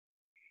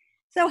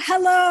So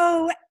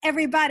hello,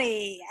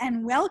 everybody,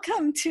 and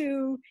welcome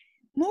to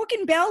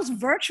Morgan Bell's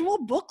virtual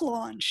book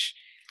launch.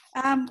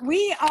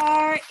 We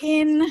are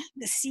in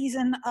the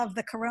season of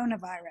the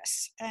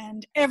coronavirus,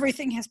 and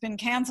everything has been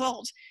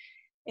canceled.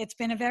 It's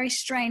been a very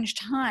strange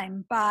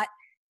time, but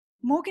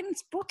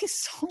Morgan's book is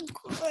so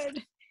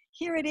good.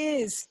 Here it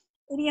is,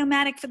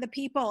 Idiomatic for the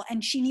People,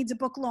 and she needs a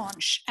book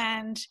launch,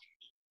 and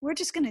we're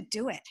just going to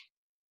do it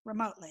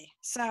remotely.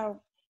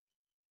 So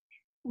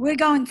we're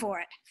going for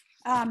it.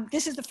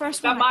 This is the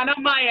first one. Mine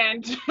on my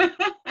end.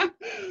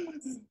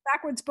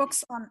 Backwards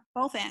books on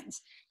both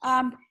ends.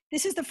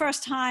 This is the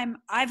first time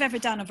I've ever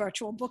done a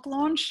virtual book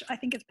launch. I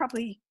think it's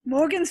probably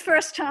Morgan's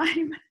first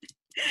time.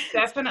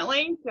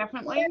 Definitely.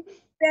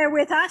 Bear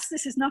with us.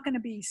 This is not going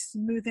to be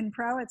smooth and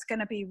pro. It's going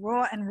to be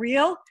raw and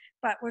real,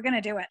 but we're going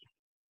to do it.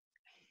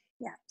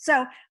 Yeah.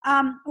 So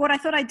what I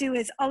thought I'd do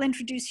is I'll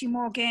introduce you,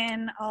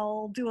 Morgan.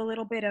 I'll do a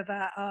little bit of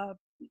a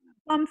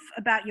bump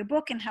about your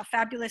book and how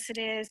fabulous it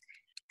is.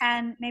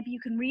 And maybe you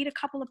can read a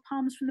couple of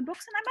poems from the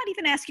books, and I might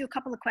even ask you a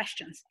couple of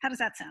questions. How does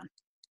that sound?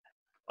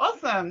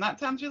 Awesome. That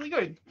sounds really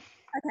good.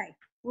 Okay,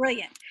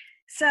 brilliant.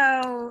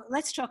 So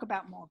let's talk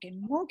about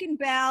Morgan. Morgan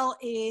Bell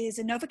is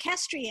a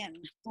Novocastrian,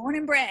 born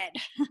and bred,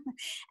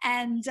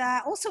 and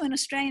also an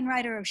Australian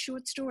writer of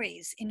short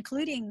stories,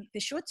 including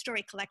the short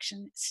story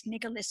collection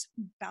Sniggerless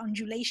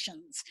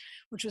Boundulations,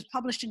 which was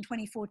published in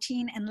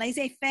 2014, and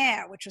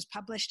Laissez-Faire, which was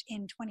published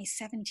in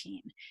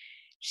 2017.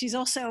 She's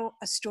also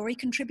a story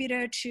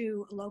contributor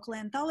to local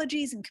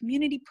anthologies and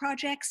community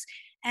projects.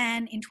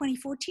 And in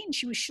 2014,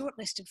 she was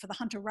shortlisted for the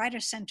Hunter Writer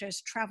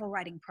Center's Travel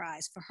Writing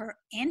Prize for her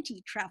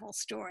anti-travel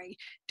story,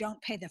 Don't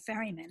Pay the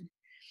Ferryman.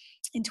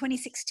 In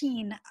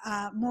 2016,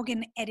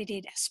 Morgan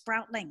edited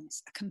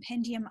Sproutlings, a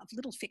compendium of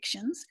little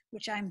fictions,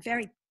 which I'm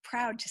very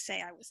proud to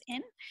say I was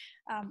in.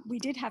 We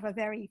did have a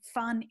very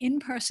fun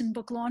in-person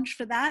book launch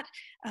for that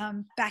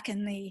back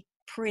in the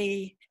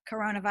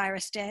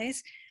pre-coronavirus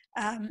days.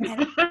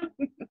 And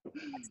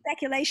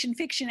speculation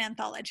fiction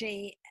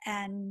anthology,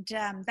 and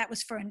that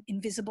was for an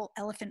Invisible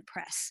Elephant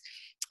Press.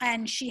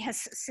 And she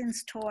has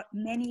since taught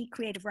many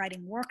creative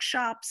writing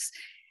workshops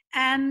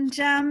and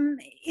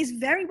is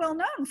very well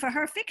known for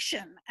her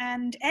fiction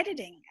and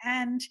editing.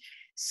 And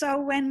so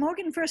when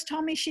Morgan first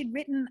told me she'd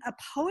written a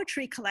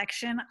poetry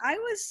collection, I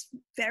was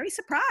very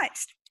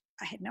surprised.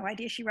 I had no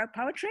idea she wrote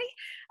poetry,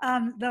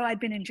 though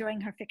I'd been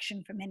enjoying her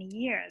fiction for many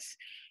years.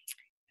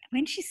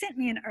 When she sent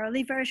me an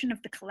early version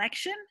of the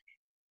collection,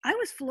 I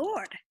was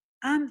floored.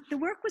 The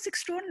work was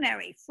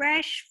extraordinary,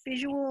 fresh,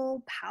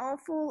 visual,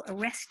 powerful,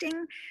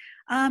 arresting.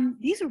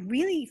 These are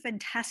really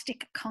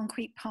fantastic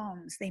concrete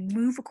poems. They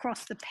move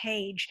across the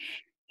page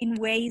in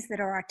ways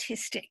that are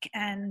artistic,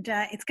 and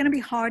it's going to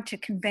be hard to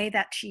convey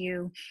that to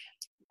you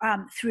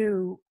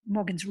through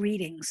Morgan's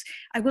readings.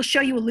 I will show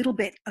you a little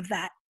bit of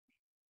that,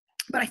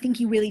 but I think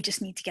you really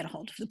just need to get a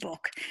hold of the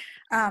book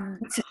to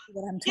see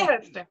what I'm talking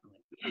about. Yes, definitely.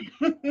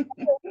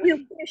 We'll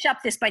finish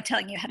up this by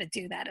telling you how to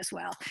do that as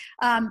well.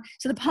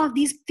 So the poem,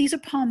 these are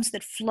poems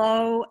that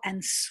flow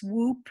and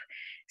swoop.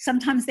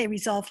 Sometimes they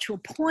resolve to a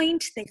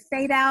point, they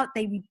fade out,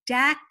 they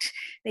redact,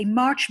 they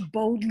march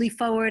boldly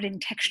forward in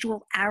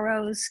textual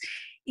arrows.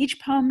 Each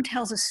poem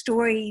tells a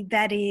story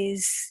that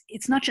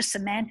it's not just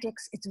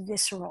semantics, it's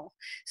visceral.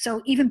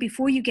 So even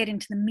before you get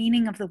into the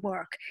meaning of the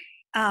work,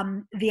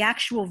 the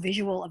actual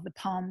visual of the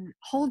poem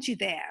holds you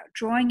there,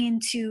 drawing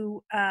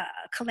into a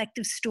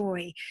collective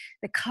story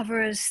that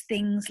covers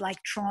things like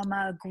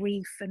trauma,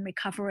 grief, and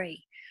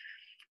recovery.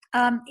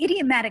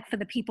 Idiomatic for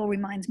the People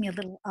reminds me a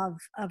little of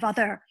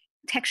other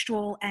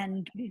textual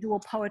and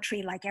visual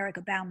poetry like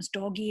Erica Baum's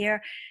Dog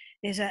Year.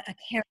 There's a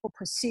careful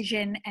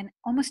precision and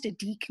almost a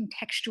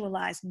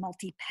decontextualized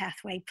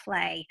multi-pathway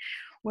play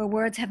where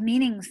words have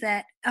meanings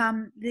that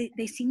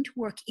they seem to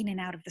work in and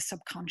out of the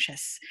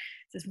subconscious.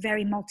 There's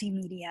very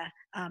multimedia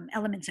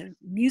elements of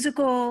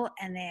musical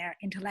and they're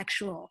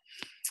intellectual.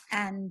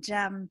 And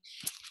I'm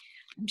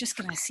just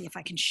going to see if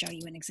I can show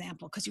you an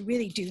example because you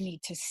really do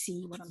need to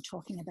see what I'm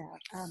talking about.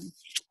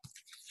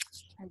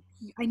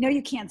 I know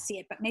you can't see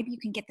it, but maybe you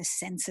can get the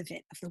sense of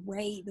it, of the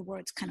way the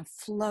words kind of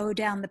flow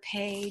down the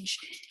page,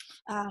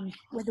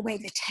 with the way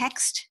the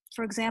text,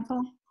 for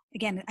example,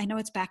 again, I know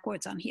it's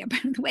backwards on here, but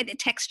the way the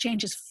text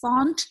changes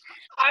font.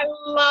 I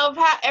love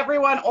how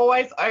everyone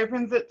always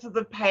opens it to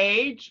the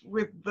page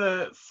with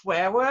the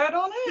swear word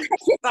on it.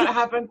 That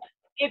happens.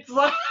 It's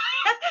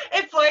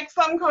like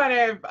some kind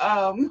of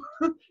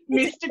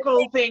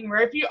mystical thing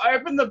where if you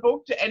open the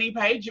book to any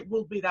page, it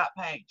will be that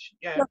page.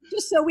 Yeah. Look,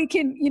 just so we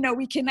can,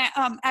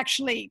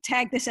 actually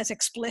tag this as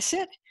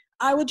explicit.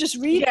 I will just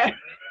read. Yeah.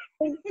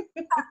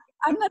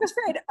 I'm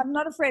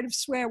not afraid of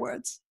swear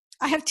words.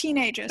 I have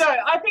teenagers. So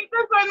I think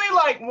there's only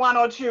like one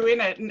or two in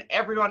it, and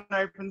everyone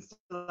opens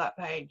to that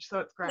page, so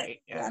it's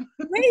great. Yeah.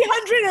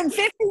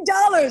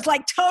 $350,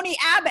 like Tony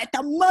Abbott, the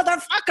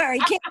motherfucker. He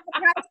can't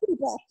surprise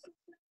people.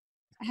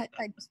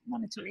 I just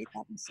wanted to read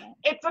that instead.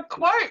 It's a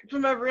quote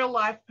from a real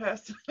life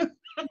person.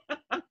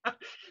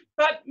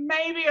 But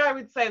maybe I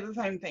would say the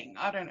same thing.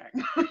 I don't know.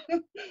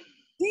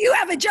 Do you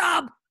have a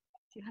job?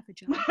 Do you have a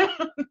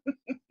job?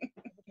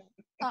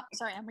 Oh,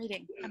 sorry, I'm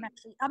reading.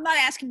 I'm not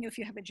asking you if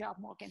you have a job,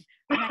 Morgan.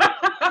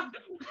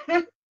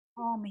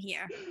 Home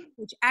here,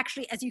 which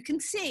actually, as you can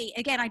see,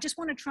 again, I just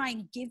want to try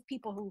and give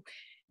people who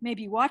may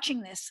be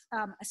watching this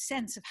a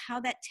sense of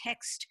how that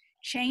text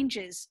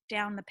changes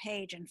down the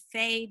page and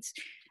fades.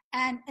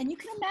 And you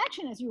can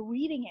imagine as you're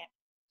reading it,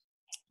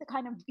 the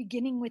kind of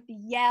beginning with the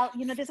yell,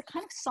 there's a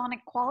kind of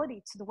sonic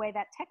quality to the way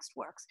that text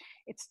works.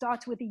 It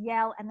starts with a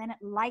yell and then it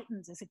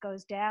lightens as it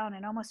goes down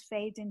and almost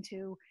fades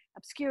into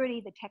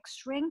obscurity. The text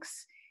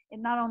shrinks. It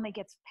not only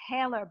gets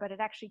paler, but it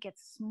actually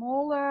gets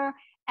smaller,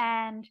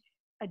 and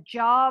a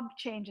job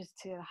changes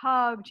to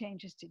hub,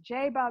 changes to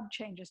jbub,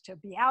 changes to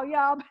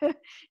biaoyab,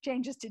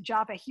 changes to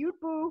java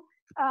hutbu,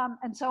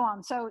 and so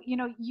on. So,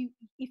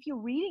 if you're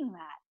reading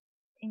that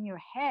in your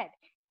head,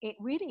 it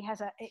really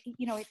has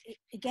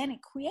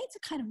it creates a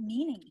kind of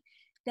meaning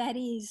that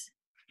is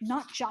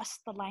not just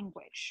the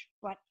language,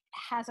 but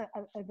has a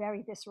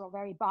very visceral,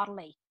 very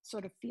bodily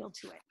sort of feel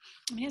to it.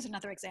 And here's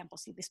another example.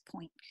 See this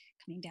point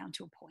coming down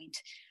to a point.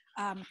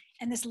 And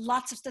there's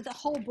lots of stuff. The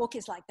whole book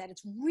is like that.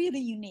 It's really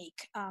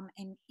unique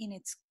in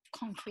its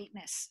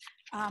concreteness.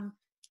 A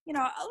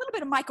little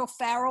bit of Michael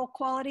Farrell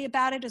quality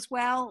about it as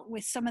well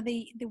with some of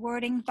the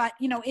wording, but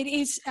it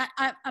is,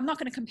 I'm not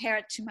going to compare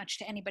it too much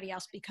to anybody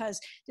else because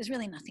there's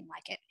really nothing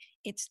like it.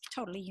 It's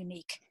totally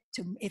unique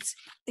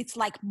it's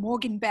like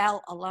Morgan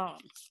Bell alone.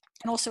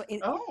 And also,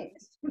 look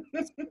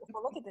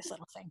at this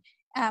little thing.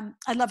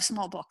 I love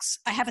small books.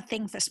 I have a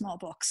thing for small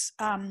books.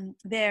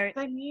 They're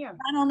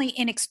not only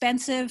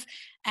inexpensive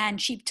and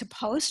cheap to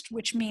post,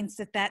 which means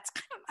that's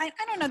kind of, I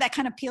don't know, that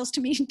kind of appeals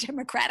to me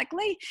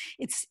democratically.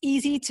 It's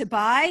easy to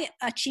buy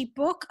a cheap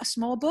book, a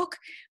small book,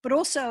 but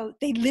also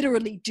they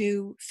literally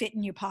do fit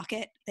in your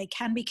pocket. They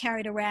can be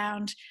carried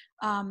around.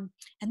 And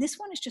this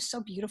one is just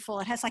so beautiful.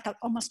 It has like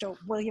almost a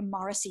William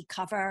Morrissey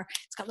cover.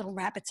 It's got little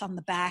rabbits on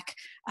the back.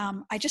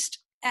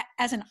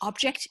 As an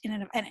object,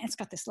 and it's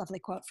got this lovely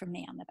quote from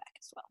me on the back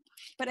as well.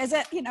 But as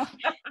as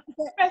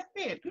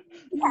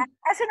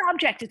an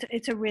object,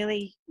 it's a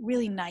really,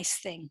 really nice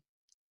thing.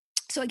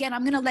 So again,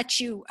 I'm going to let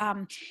you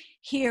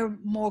hear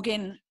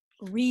Morgan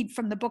read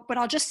from the book, but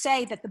I'll just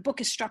say that the book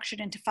is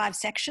structured into 5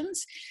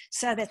 sections.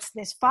 So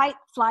there's fight,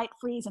 flight,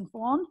 freeze, and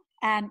fawn.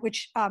 And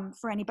which,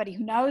 for anybody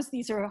who knows,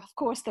 these are, of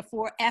course, the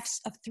 4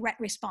 F's of threat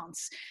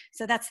response.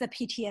 So that's the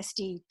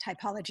PTSD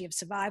typology of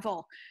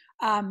survival,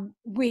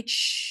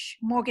 which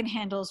Morgan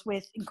handles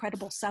with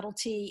incredible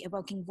subtlety,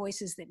 evoking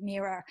voices that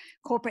mirror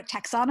corporate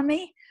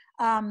taxonomy,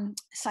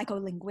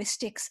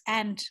 psycholinguistics,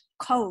 and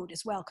code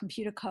as well,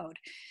 computer code.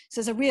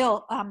 So there's a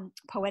real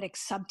poetic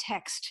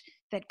subtext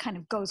that kind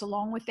of goes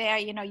along with there.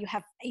 You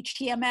have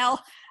HTML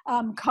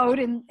code,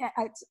 and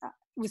it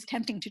was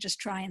tempting to just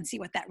try and see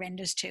what that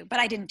renders to, but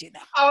I didn't do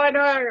that. Oh, I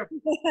know.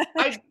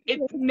 I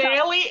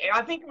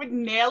think it would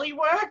nearly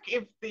work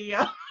if the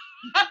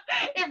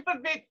if the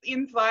bits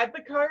inside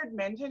the code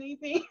meant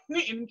anything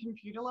in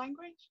computer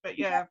language. But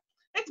yeah,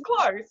 it's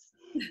close.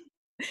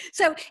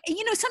 So,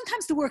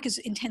 sometimes the work is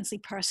intensely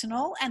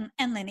personal and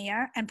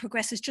linear and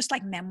progresses just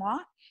like memoir.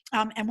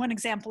 And one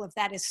example of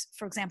that is,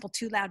 for example,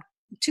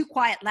 Too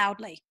Quiet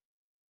Loudly.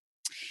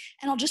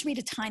 And I'll just read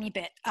a tiny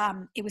bit.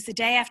 It was the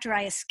day after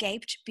I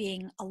escaped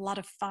being a lot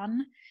of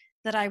fun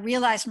that I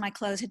realized my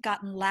clothes had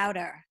gotten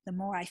louder the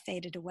more I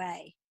faded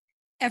away.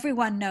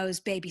 Everyone knows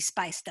Baby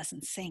Spice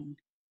doesn't sing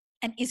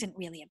and isn't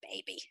really a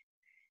baby.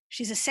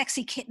 She's a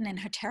sexy kitten in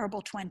her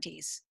terrible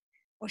 20s,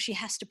 or she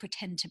has to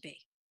pretend to be.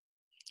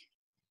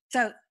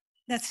 So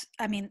that's,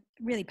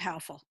 really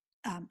powerful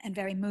and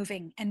very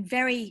moving and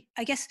very,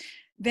 I guess,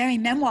 very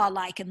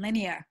memoir-like and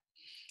linear.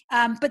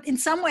 But in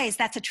some ways,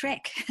 that's a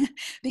trick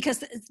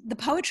because the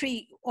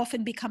poetry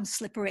often becomes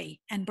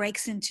slippery and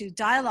breaks into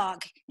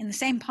dialogue in the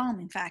same poem,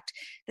 in fact,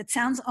 that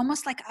sounds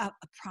almost like a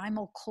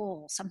primal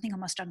call, something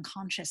almost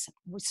unconscious,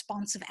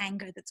 responsive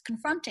anger that's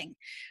confronting,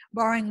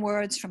 borrowing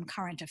words from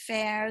current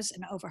affairs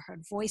and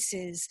overheard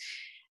voices,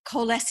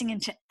 coalescing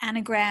into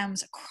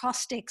anagrams,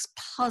 acrostics,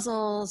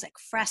 puzzles,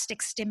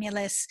 ekphrastic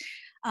stimulus.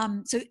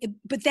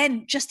 But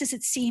then, just as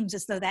it seems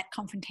as though that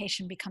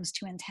confrontation becomes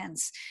too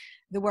intense,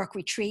 the work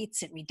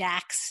retreats, it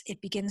redacts,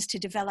 it begins to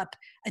develop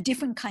a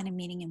different kind of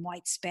meaning in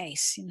white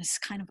space, in this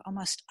kind of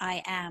almost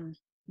I am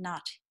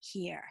not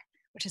here,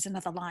 which is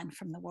another line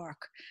from the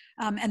work.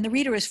 And the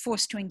reader is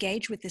forced to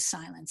engage with this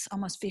silence,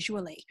 almost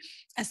visually,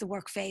 as the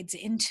work fades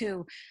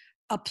into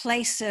a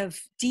place of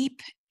deep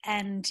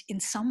and, in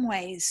some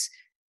ways,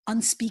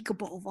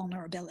 unspeakable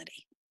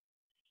vulnerability.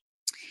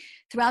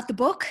 Throughout the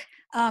book,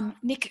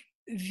 Nick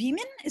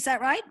Veman, is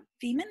that right?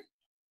 Veman?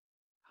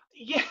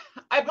 Yeah,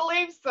 I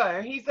believe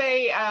so. He's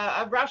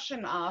a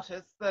Russian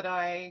artist that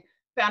I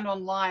found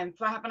online,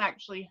 so I haven't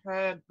actually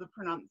heard the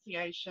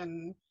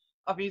pronunciation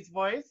of his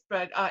voice,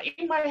 but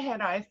in my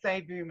head I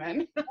say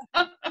Veman.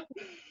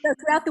 So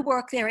throughout the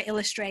work, there are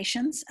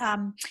illustrations,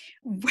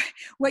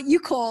 what you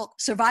call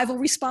survival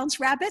response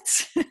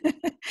rabbits.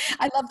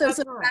 I love those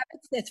little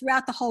rabbits. They're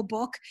throughout the whole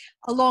book,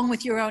 along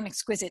with your own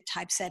exquisite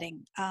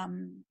typesetting,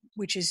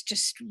 which is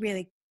just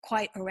really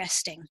quite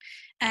arresting.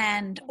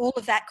 And all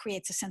of that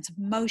creates a sense of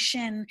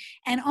motion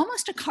and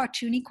almost a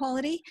cartoony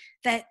quality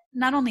that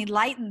not only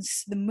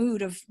lightens the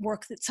mood of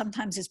work that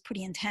sometimes is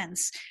pretty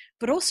intense,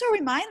 but also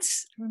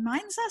reminds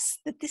us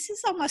that this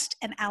is almost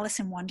an Alice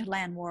in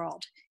Wonderland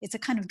world. It's a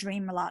kind of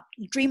dream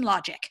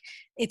logic.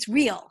 It's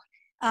real,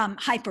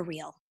 hyper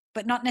real,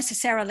 but not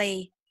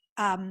necessarily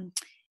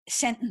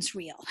sentence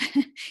real.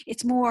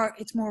 It's more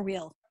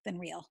real than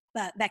real.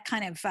 That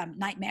kind of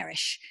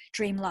nightmarish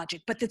dream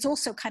logic, but it's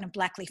also kind of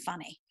blackly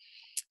funny.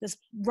 There's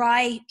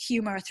wry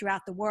humor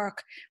throughout the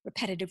work,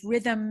 repetitive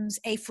rhythms,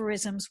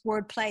 aphorisms,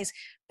 word plays,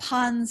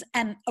 puns,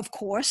 and of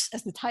course,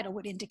 as the title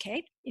would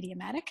indicate,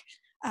 idiomatic,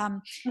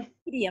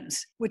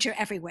 idioms, which are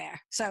everywhere.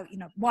 So,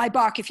 why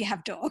bark if you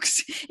have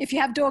dogs? If you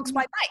have dogs,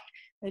 why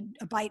bite?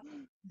 A bite,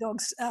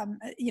 dogs,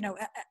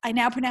 I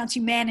now pronounce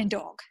you man and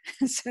dog.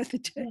 So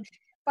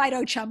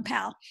Fido chum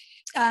pal.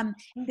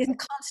 There's a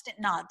constant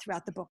nod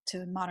throughout the book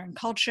to modern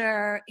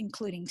culture,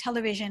 including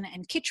television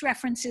and kitsch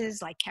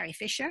references like Carrie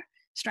Fisher,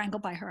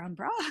 strangled by her own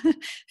bra,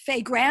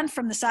 Faye Grant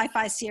from the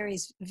sci-fi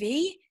series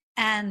V,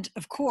 and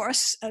of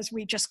course, as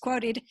we just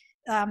quoted,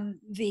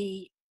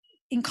 the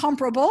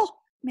incomparable,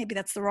 maybe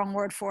that's the wrong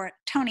word for it,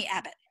 Tony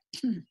Abbott.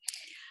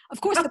 Of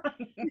course.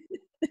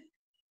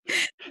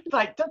 It's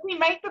like, does he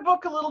make the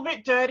book a little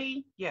bit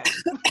dirty? Yeah.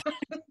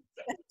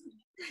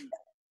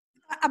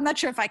 I'm not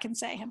sure if I can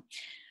say him.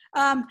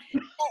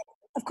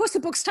 Of course,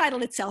 the book's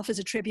title itself is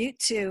a tribute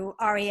to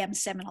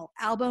REM's seminal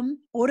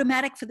album,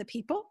 Automatic for the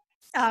People,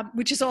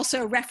 which is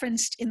also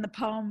referenced in the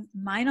poem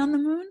Mine on the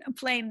Moon, a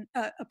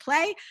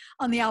play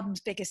on the album's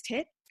biggest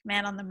hit,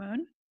 Man on the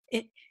Moon.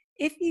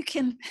 If you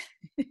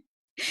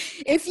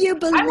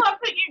believe... I love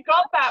that you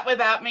got that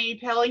without me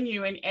telling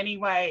you in any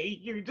way.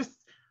 You just,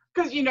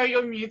 because you know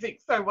your music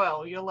so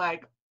well, you're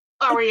like,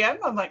 REM?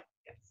 I'm like,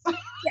 yes.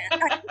 Yeah,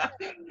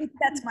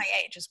 that's my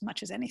age as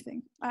much as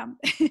anything.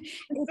 If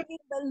you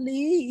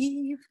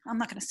believe... I'm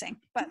not going to sing,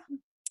 but...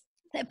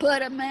 They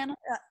put a man...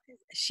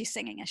 she's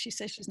singing as she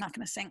says she's not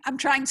going to sing. I'm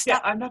trying to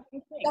stop. Yeah, I'm not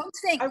going to sing. Don't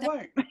sing. I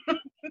won't.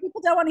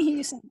 People don't want to hear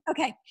you sing.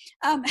 Okay.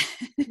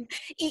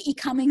 E.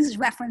 Cummings is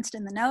referenced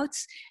in the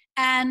notes.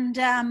 And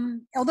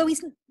although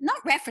he's not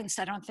referenced,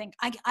 I don't think,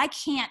 I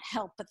can't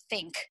help but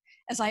think,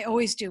 as I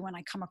always do when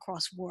I come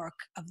across work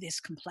of this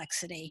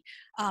complexity,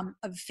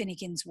 of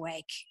Finnegan's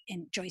Wake,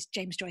 in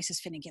James Joyce's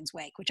Finnegan's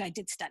Wake, which I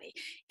did study,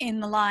 in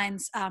the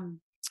lines,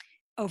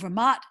 over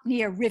Mott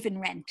near Riven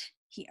Rent,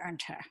 he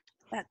earned her.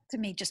 That, to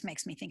me, just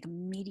makes me think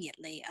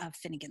immediately of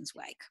Finnegan's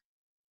Wake.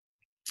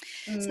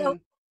 So,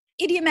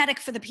 Idiomatic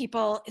for the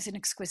People is an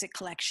exquisite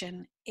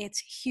collection. It's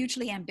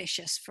hugely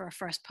ambitious for a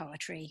first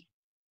poetry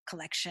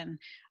collection.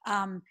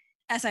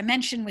 As I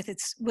mentioned, with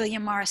its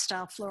William Morris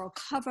style floral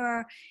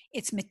cover,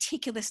 its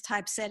meticulous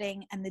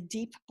typesetting, and the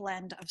deep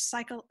blend of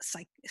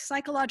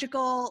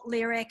psychological,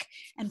 lyric,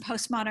 and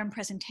postmodern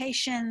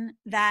presentation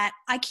that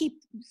I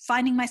keep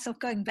finding myself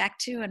going back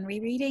to and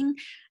rereading,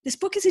 this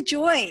book is a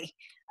joy.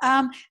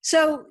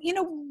 So,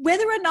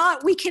 whether or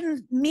not we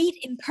can meet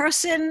in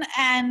person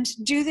and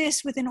do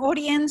this with an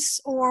audience,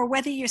 or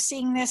whether you're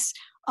seeing this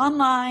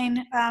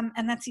online,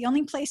 and that's the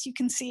only place you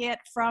can see it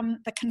from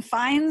the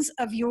confines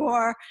of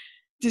your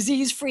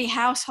disease-free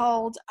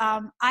household,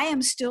 I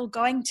am still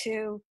going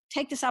to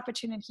take this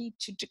opportunity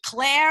to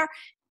declare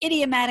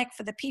Idiomatic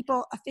for the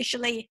People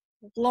officially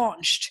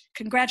launched.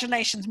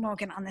 Congratulations,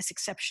 Morgan, on this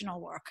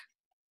exceptional work.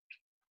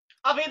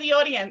 I'll be the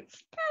audience.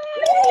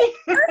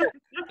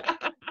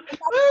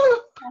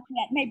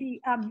 Maybe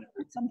at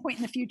some point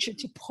in the future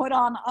to put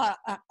on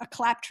a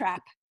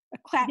claptrap.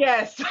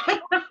 Yes.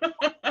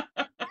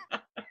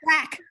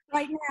 Back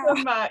right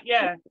now.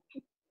 Yeah.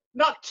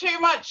 Not too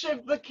much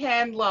of the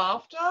canned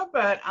laughter,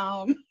 but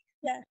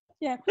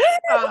yeah.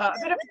 A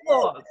bit of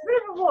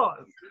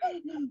applause.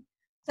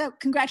 So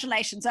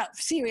congratulations.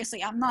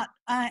 Seriously, I'm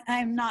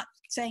not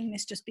saying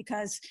this just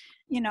because,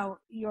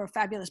 you're a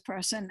fabulous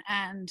person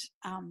and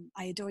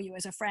I adore you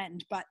as a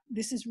friend, but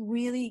this is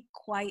really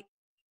quite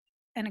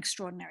an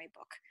extraordinary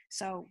book.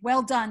 So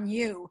well done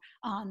you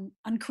on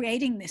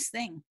creating this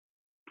thing.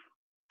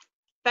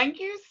 Thank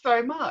you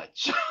so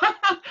much.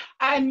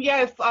 And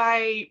yes,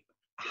 I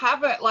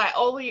haven't,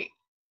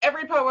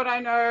 every poet I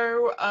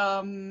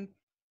know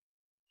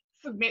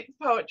submits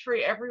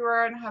poetry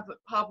everywhere and has it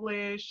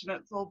published, and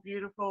it's all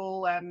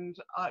beautiful. And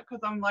because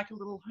I'm like a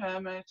little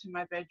hermit in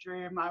my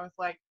bedroom, I was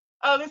like,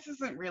 oh, this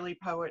isn't really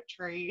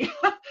poetry.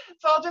 So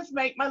I'll just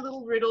make my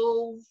little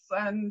riddles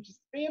and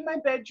just be in my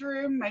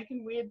bedroom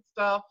making weird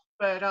stuff.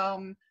 But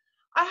I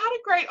had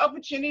a great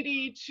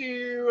opportunity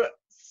to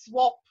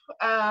swap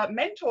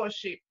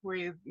mentorship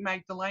with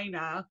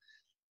Magdalena,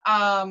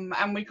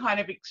 and we kind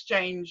of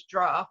exchanged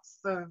drafts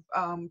of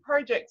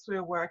projects we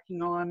were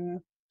working on.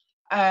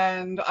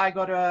 And I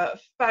got a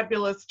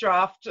fabulous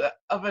draft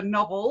of a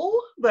novel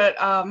that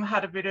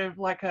had a bit of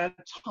like a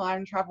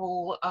time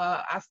travel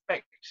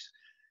aspect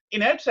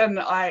in it, and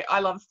I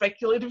love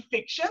speculative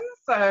fiction,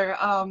 so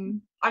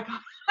I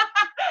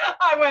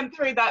went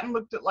through that and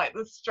looked at like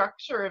the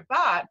structure of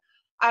that,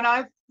 and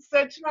I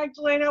said to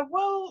Magdalena,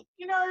 well,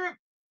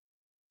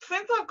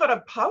 since I've got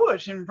a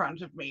poet in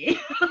front of me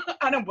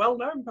and a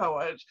well-known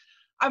poet,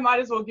 I might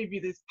as well give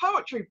you this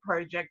poetry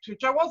project,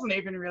 which I wasn't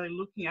even really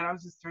looking at. I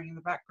was just doing in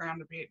the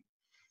background a bit.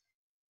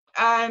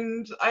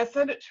 And I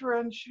sent it to her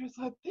and she was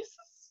like, this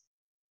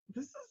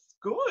is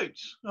good.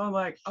 And I'm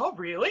like, oh,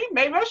 really?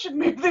 Maybe I should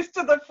move this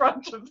to the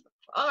front of the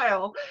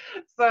file.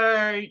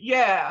 So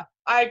yeah,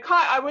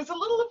 I was a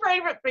little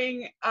afraid of it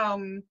being,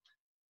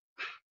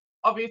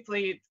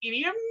 obviously it's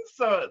idiom,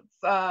 so it's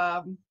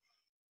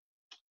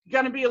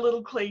going to be a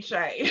little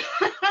cliche.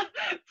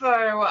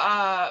 So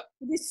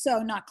it is so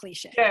not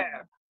cliche.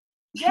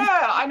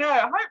 Yeah, I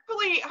know.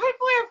 Hopefully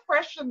I've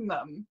freshened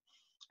them.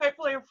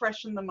 Hopefully I've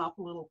freshened them up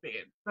a little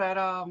bit. But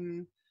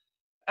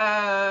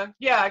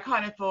yeah, I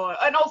kind of thought,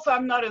 and also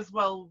I'm not as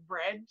well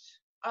read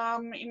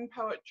in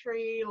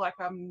poetry. Like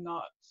I'm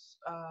not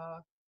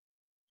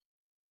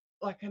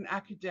like an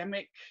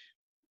academic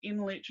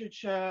in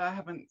literature.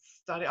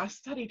 I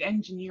studied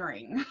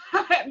engineering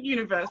at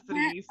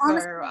university.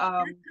 Honestly,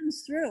 So that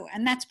comes through,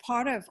 and that's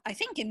part of, I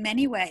think in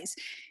many ways,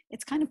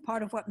 it's kind of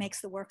part of what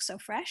makes the work so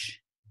fresh.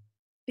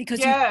 Because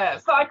yeah,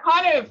 so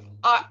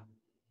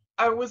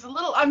I was a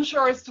little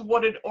unsure as to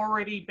what had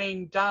already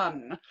been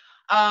done.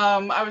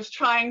 I was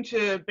trying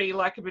to be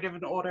like a bit of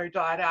an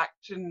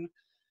autodidact and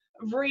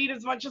read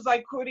as much as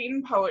I could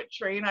in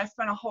poetry, and I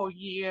spent a whole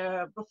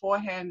year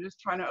beforehand just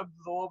trying to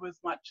absorb as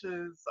much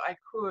as I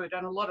could,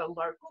 and a lot of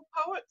local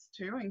poets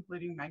too,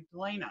 including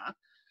Magdalena.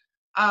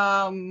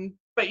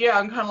 But yeah,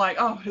 I'm kind of like,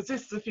 oh, is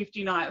this the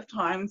 59th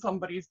time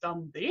somebody's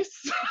done this?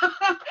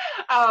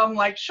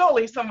 Like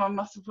surely someone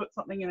must have put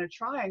something in a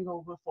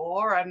triangle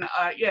before. And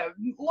yeah,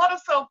 a lot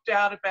of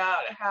self-doubt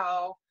about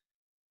how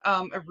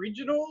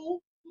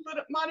original that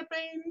it might have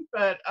been.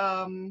 But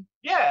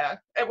yeah,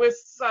 it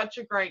was such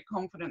a great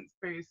confidence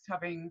boost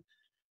having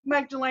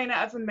Magdalena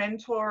as a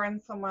mentor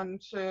and someone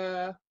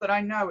that I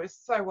know is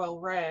so well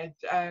read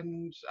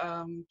and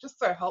just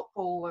so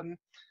helpful. And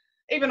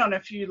even on a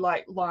few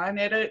like line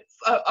edits,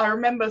 I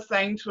remember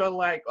saying to her,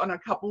 like on a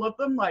couple of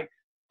them, like,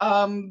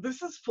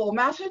 this is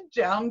formatted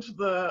down to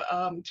the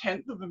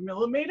 10th of a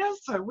millimeter,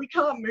 so we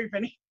can't move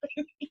anything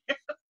here.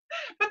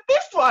 But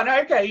this one,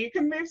 okay, you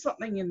can move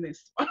something in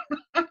this one.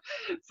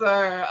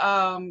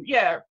 So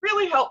yeah,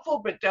 really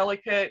helpful but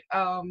delicate.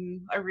 I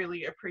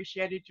really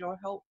appreciated your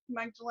help,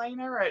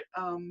 Magdalena, at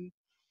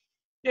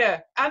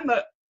yeah, and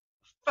the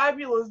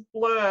fabulous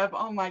blurb.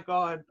 Oh my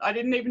god, I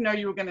didn't even know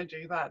you were going to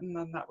do that, and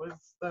then that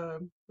was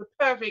the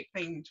perfect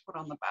thing to put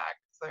on the back.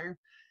 So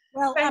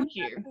well, thank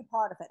you. I'm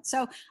part of it.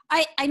 So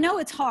I know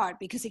it's hard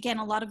because again,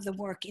 a lot of the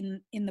work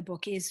in the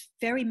book is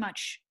very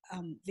much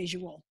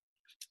visual.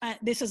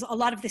 A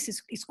lot of this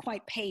is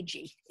quite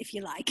pagey, if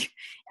you like,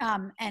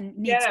 and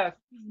needs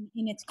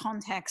in its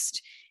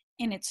context,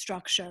 in its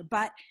structure.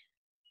 But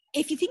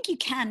if you think you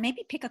can,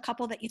 maybe pick a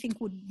couple that you think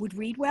would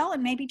read well,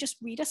 and maybe just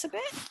read us a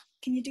bit.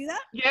 Can you do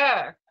that?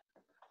 Yeah.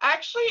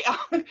 Actually,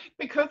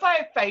 because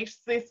I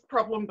faced this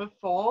problem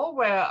before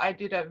where I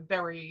did a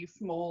very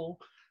small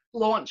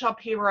launch up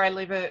here where I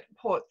live at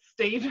Port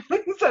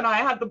Stephens and I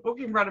had the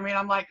book in front of me and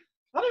I'm like,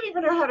 I don't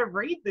even know how to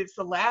read this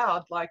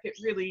aloud. Like it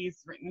really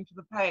is written to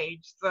the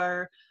page.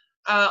 So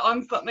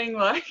on something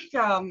like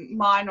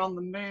Mine on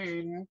the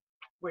Moon,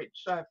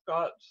 which I've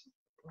got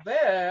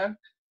there,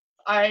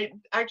 I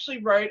actually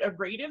wrote a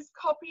reader's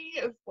copy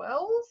as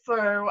well.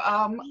 So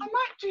I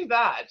might do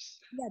that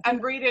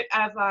and read it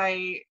as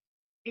I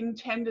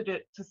intended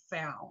it to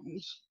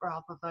sound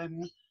rather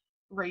than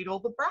read all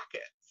the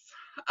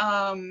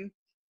brackets.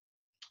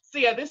 So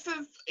yeah, this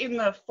is in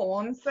the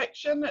fawn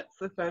section. It's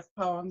the first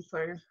poem.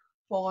 So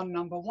fawn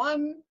number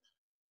 1,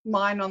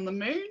 Mine on the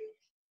Moon.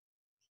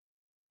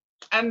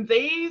 And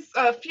these,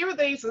 a few of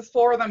these, there's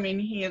 4 of them in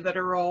here that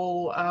are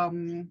all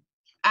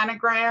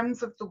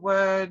anagrams of the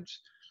word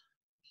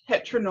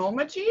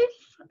heteronormative,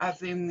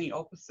 as in the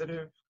opposite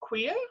of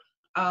queer.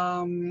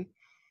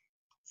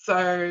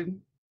 So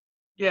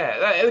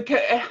yeah,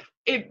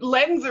 it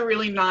lends a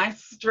really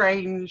nice,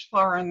 strange,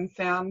 foreign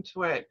sound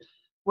to it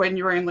when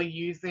you're only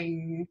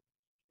using,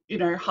 you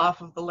know,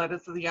 half of the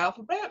letters of the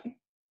alphabet.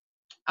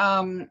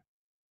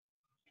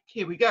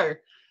 Here we go.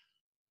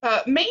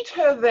 Meet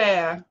her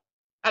there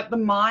at the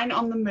mine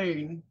on the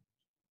moon,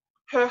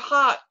 her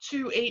heart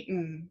too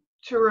eaten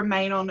to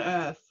remain on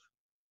earth.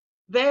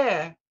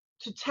 There,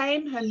 to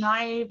tame her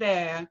naive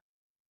air,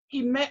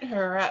 he met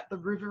her at the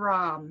river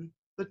arm.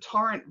 The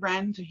torrent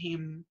ran to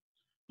him.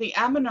 The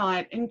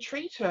Ammonite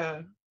entreat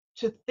her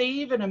to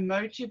thieve an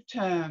emotive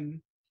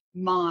term,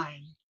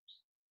 mine.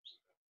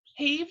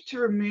 Heave to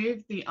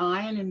remove the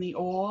iron in the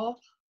ore,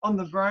 on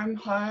the roam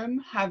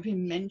home have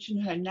him mention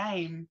her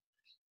name.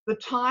 The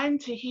time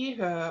to hear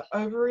her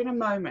over in a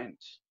moment.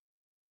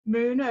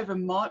 Moon over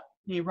Mott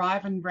near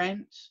Riven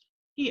Rent,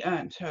 he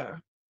earned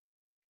her.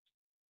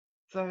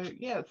 So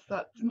yes,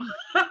 that's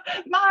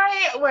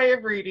my way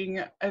of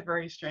reading a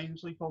very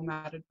strangely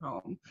formatted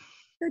poem.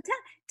 So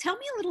tell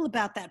me a little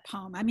about that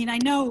poem. I mean, I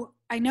know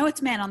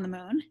it's Man on the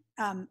Moon,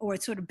 or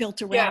it's sort of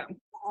built around the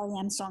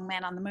R.E.M. song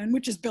Man on the Moon,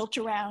 which is built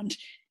around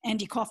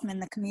Andy Kaufman,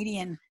 the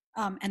comedian,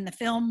 and the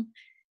film.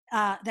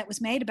 that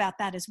was made about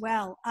that as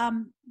well.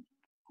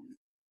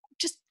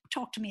 Just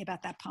talk to me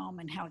about that poem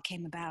and how it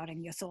came about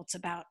and your thoughts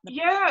about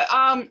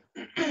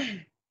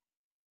the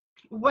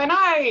when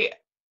I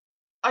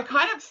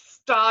kind of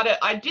started,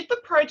 I did the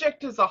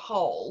project as a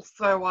whole.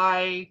 So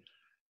I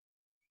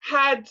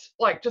had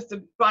like just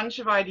a bunch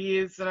of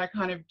ideas that I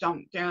kind of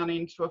dumped down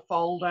into a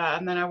folder,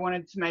 and then I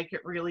wanted to make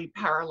it really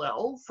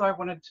parallel. So I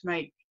wanted to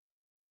make,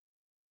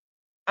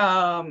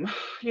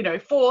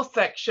 4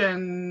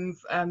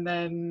 sections, and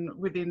then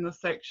within the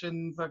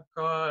sections I've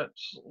got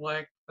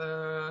like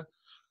the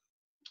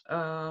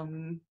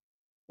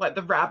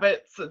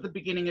rabbits at the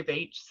beginning of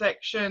each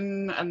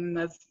section, and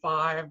there's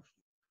 5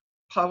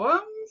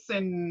 poems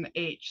in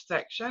each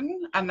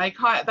section, and they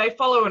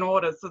follow an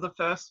order. So the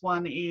first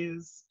one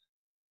is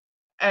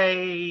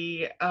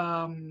a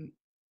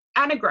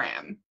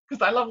anagram,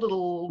 because I love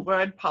little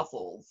word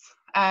puzzles.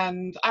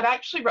 And I'd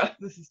actually read,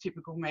 this is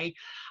typical me,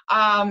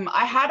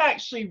 I had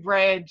actually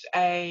read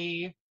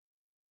a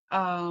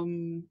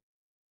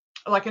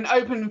like an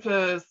open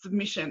for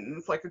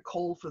submissions, like a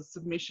call for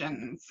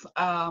submissions,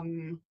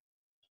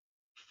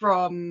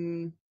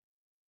 from,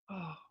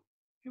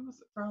 who was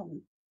it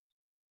from?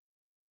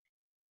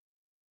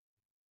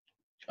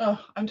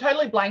 I'm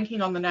totally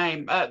blanking on the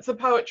name. It's a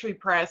poetry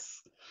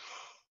press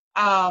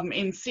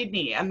in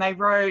Sydney, and they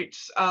wrote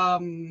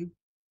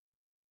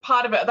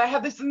part of it. They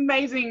had this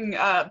amazing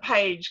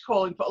page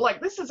calling for,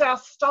 like, this is our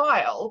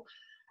style,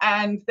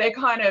 and they're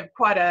kind of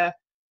quite a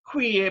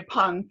queer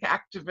punk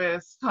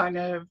activist kind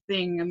of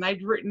thing, and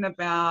they'd written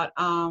about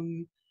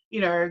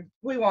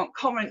we want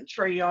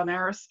commentary on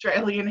our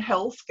Australian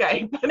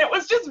hellscape, and it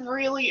was just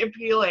really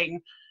appealing.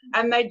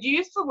 And they'd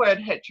used the word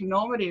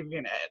heteronormative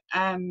in it,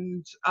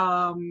 and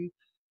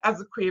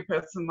as a queer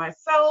person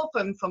myself,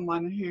 and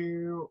someone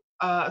who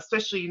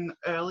especially in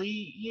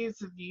early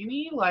years of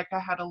uni, like, I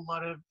had a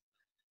lot of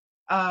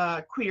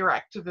queer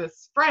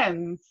activist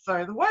friends,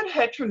 so the word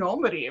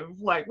heteronormative,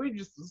 like, we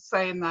just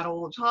saying that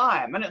all the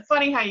time. And it's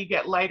funny how you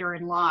get later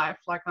in life,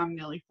 like I'm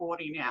nearly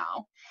 40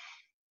 now,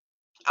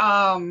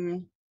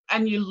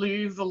 and you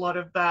lose a lot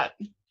of that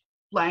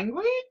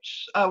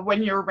language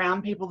when you're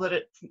around people that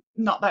it's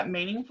not that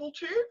meaningful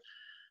to.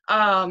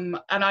 And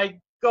I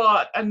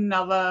got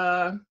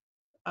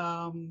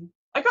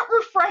I got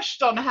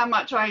refreshed on how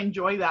much I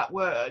enjoy that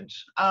word.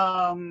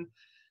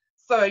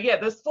 So yeah,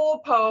 there's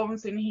 4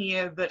 poems in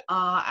here that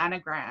are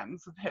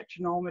anagrams of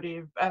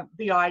heteronormative,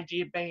 the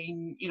idea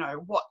being,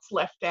 what's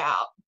left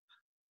out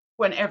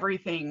when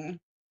everything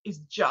is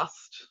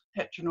just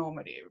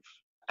heteronormative.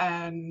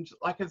 And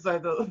like, as though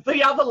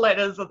the other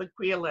letters are the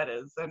queer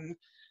letters, and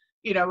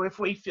if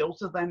we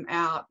filter them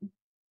out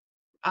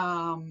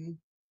of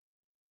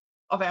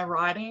our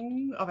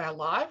writing, of our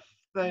life,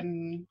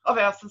 then of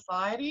our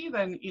society,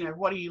 then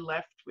what are you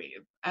left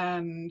with?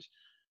 And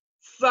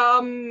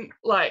some,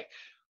 like,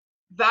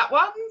 that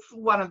one's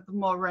one of the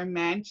more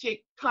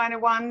romantic kind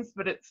of ones,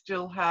 but it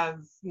still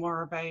has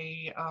more of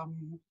a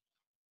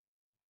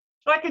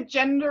like a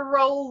gender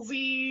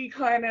rolesy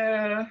kind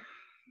of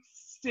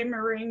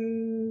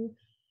simmering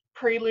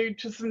prelude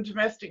to some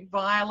domestic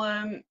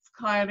violence,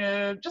 kind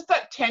of just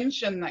that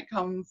tension that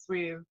comes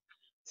with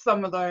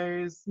some of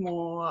those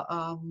more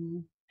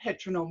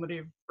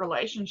heteronormative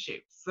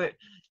relationships that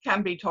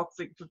can be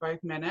toxic for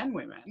both men and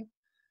women.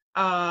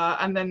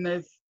 And then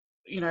there's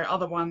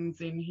other ones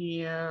in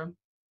here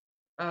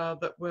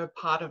that were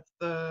part of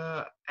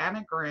the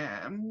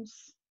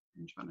anagrams.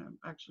 I'm trying to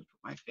actually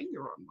put my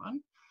finger on one.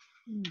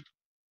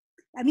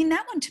 I mean,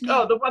 that one to me.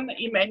 Oh, the one that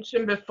you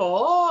mentioned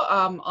before,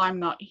 I'm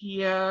Not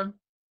Here.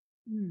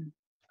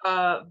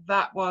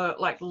 That were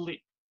like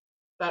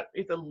that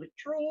is a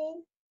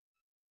literal.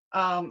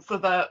 So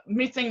the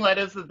missing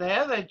letters are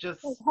there. They're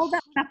just hold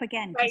that one up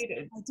again.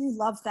 Faded. I do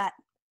love that,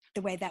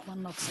 the way that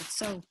one looks. It's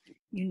so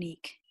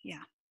unique.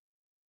 Yeah.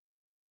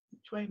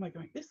 Which way am I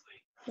going? This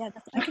way. Yeah,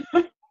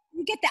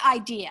 you get the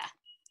idea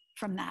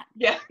from that.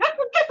 Yeah, I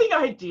get the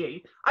idea.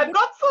 I've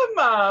got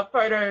some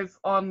photos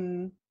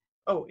on.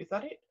 Oh, is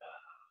that it?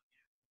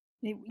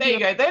 There you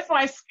go. There's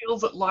my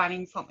skills at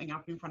lining something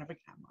up in front of a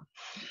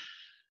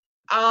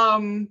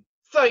camera.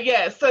 So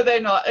yeah, so they're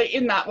not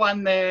in that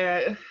one.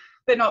 They're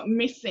not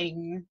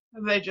missing.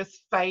 They're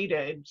just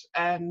faded,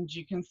 and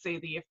you can see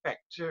the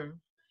effect of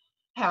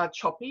how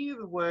choppy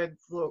the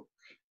words look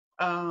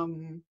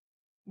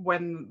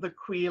when the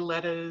queer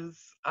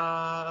letters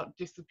are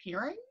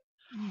disappearing.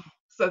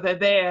 So they're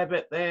there,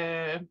 but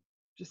they're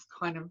just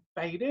kind of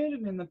faded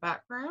and in the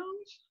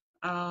background.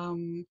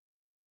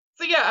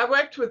 So yeah, I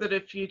worked with it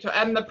a few times,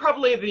 and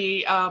probably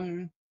the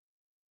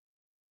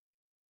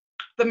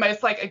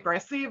most like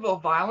aggressive or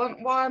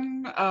violent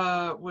one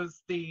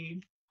was the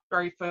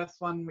very first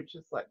one, which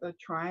is like the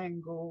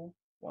triangle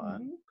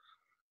one.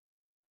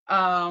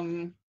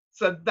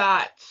 So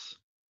that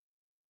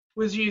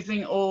was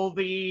using all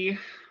the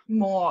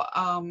more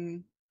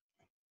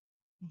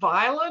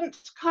violent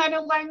kind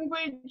of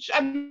language,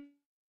 and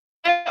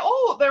they're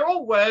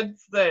all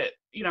words that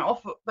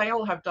they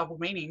all have double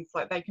meanings.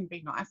 Like, they can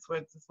be nice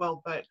words as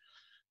well, but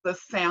the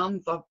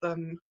sounds of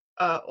them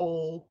are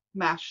all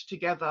mashed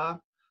together.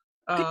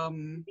 I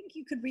think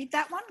you could read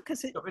that one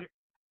because it.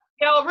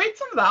 Yeah, I'll read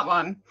some of that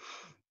one.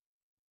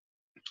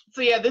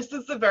 So yeah, this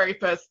is the very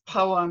first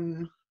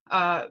poem.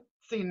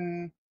 It's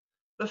in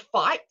the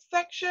fight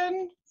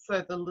section.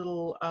 So the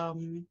little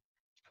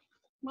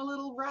my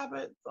little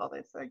rabbits, oh,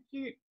 they're so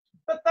cute,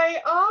 but they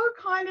are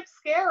kind of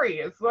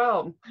scary as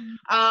well.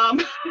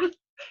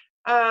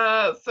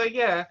 So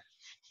yeah,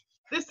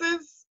 this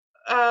is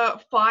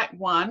fight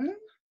 1,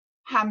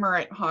 hammer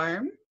at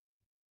home.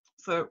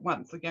 So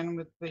once again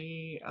with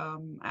the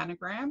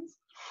anagrams.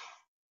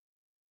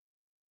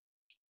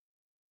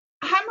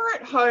 Hammer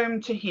at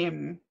home to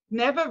him,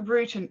 never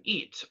root an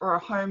it or a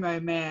homo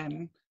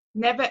man,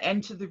 never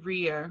enter the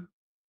rear,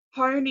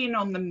 hone in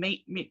on the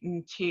meat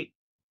mitten tit,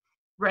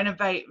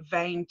 renovate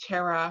vain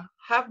terror,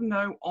 have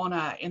no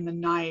honour in the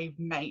naive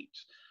mate,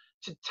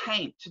 to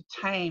taint, to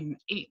tame,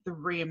 eat the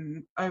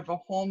rim, over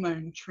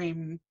hormone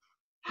trim,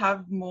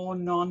 have more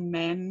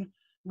non-men,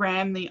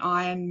 ram the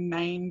iron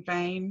main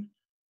vein,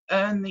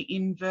 earn the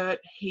invert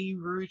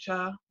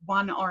he-rooter,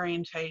 one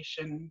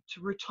orientation,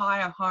 to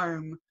retire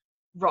home,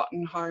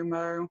 rotten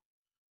homo,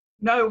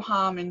 no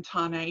harm in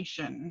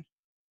tarnation,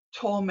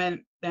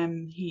 torment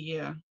them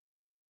here,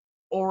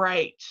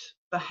 orate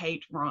the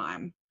hate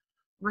rhyme,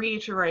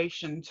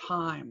 reiteration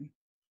time,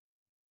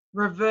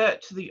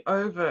 revert to the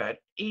overt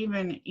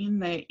even in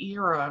their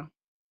era,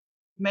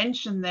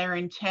 mention their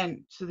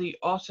intent to the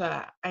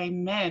otter,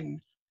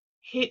 amen,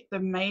 hit the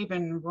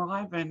maven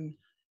riven,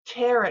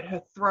 tear at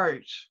her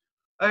throat,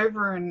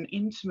 over an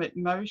intimate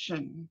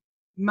motion,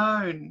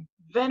 moan,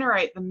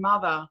 venerate the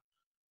mother,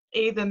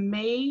 either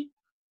meet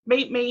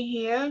me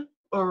here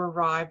or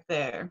arrive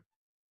there.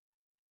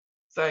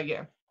 So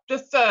yeah,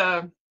 just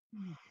a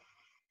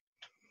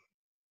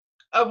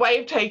way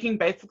of taking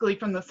basically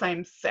from the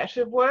same set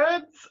of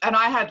words, and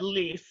I had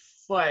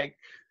lists, like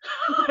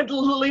I'd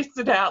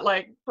listed out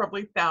like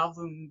probably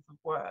thousands of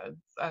words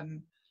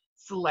and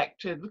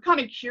selected, kind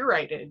of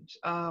curated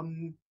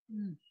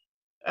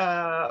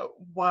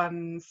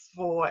ones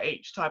for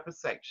each type of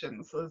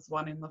section. So there's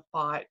one in the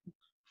fight,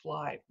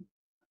 flight,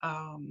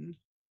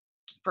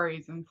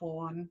 freeze and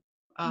fawn.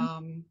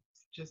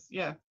 Just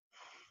yeah.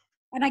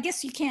 And I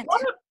guess you can't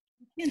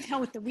tell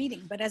with the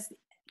reading, but as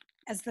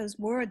those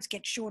words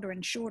get shorter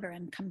and shorter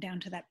and come down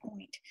to that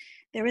point,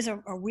 there is a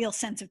real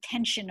sense of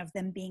tension of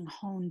them being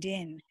honed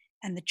in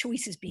and the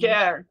choices being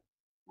made.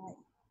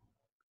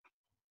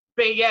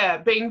 But yeah,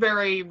 being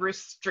very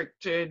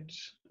restricted.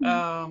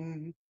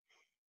 And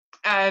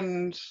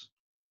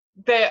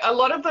a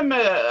lot of them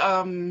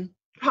are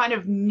kind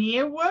of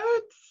near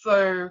words,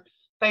 so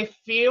they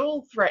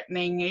feel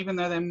threatening even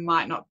though there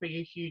might not be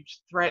a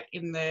huge threat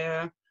in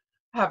there.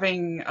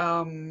 Having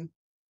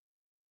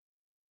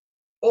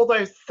all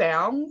those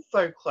sounds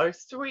so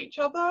close to each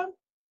other,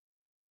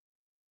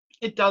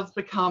 it does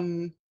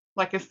become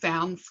like a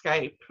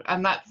soundscape.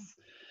 And that's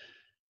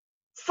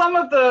some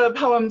of the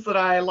poems that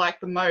I like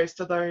the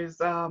most are those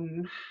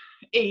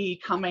E.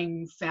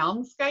 Cummings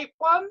soundscape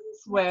ones,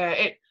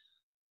 where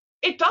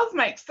it does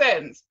make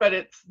sense, but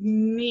it's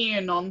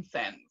near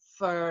nonsense.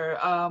 So,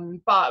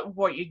 but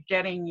what you're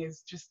getting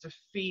is just a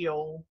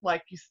feel,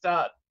 like you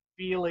start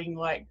feeling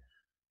like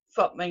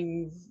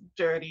something's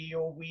dirty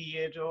or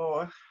weird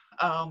or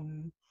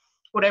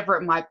whatever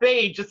it might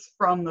be, just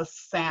from the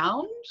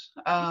sound.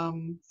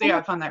 So yeah,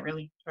 I find that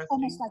really interesting.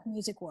 Almost like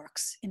music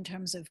works in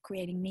terms of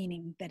creating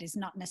meaning that is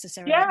not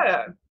necessarily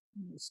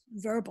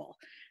verbal,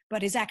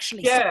 but is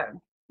actually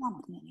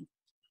sonic meaning.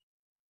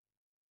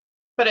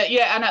 But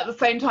and at the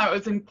same time, it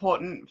was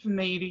important for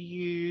me to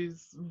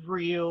use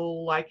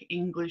real, like,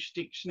 English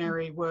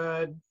dictionary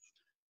words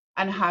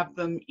and have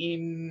them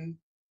in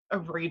a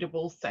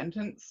readable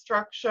sentence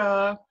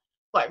structure,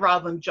 like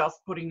rather than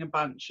just putting a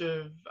bunch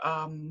of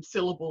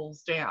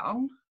syllables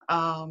down.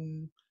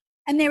 And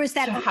there is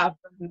that to have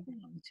them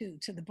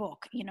to the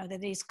book,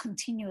 that is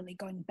continually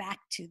going back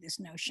to this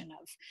notion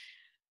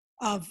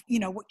of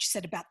what you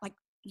said about like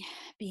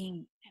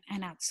being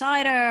an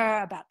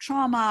outsider, about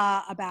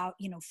trauma, about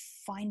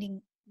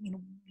finding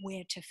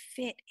where to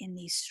fit in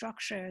these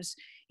structures,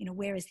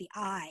 where is the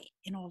I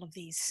in all of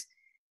these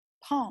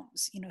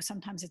poems.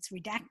 Sometimes it's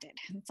redacted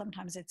and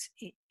sometimes it's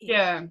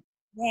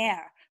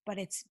there, but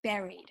it's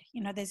buried.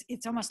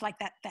 It's almost like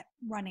that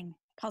running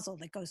puzzle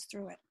that goes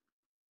through it.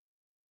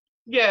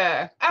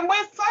 Yeah, and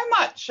we're so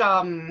much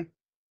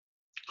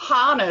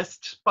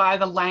harnessed by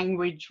the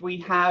language we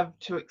have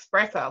to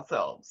express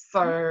ourselves.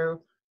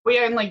 So we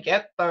only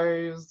get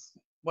those,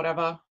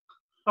 whatever,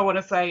 I want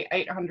to say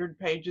 800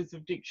 pages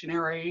of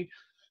dictionary.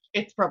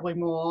 It's probably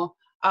more.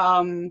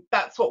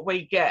 That's what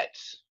we get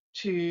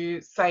to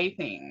say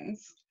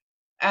things.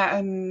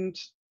 And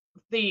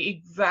the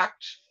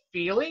exact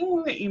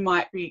feeling that you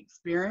might be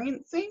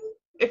experiencing,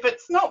 if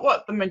it's not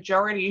what the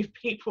majority of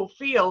people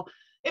feel,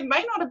 it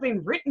may not have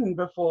been written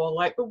before,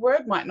 like the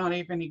word might not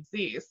even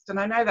exist. And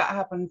I know that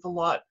happens a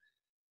lot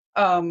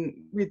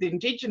with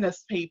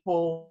Indigenous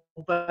people,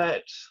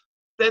 but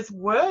there's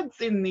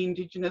words in the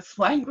Indigenous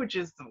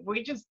languages that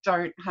we just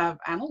don't have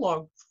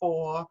analogues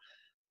for.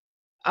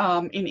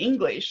 in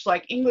English.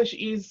 Like, English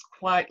is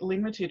quite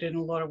limited in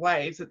a lot of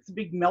ways. It's a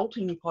big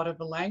melting pot of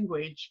a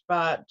language,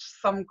 but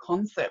some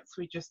concepts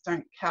we just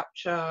don't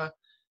capture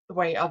the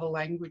way other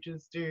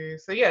languages do.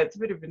 So yeah, it's a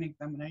bit of an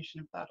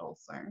examination of that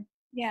also.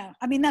 Yeah,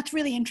 I mean, that's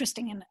really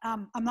interesting. And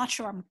I'm not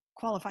sure I'm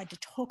qualified to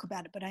talk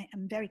about it, but I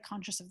am very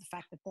conscious of the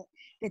fact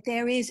that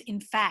there is,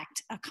 in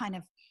fact, a kind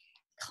of,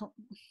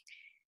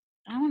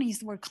 I don't want to use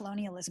the word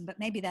colonialism, but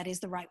maybe that is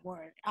the right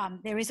word.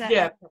 There is a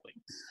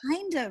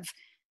kind of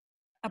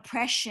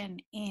oppression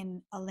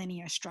in a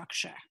linear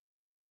structure.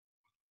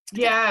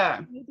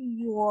 Yeah.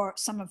 Maybe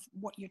some of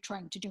what you're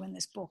trying to do in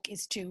this book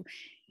is to,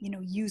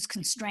 use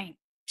constraint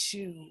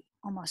to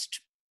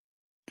almost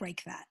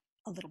break that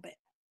a little bit.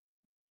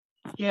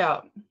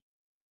 Yeah.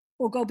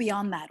 Or go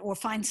beyond that, or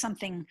find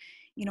something,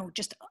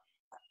 just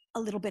a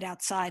little bit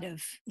outside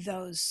of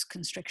those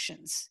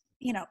constrictions,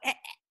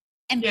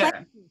 and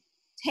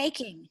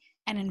taking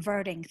and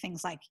inverting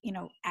things like,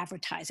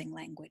 advertising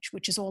language,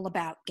 which is all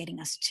about getting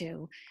us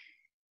to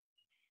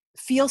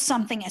feel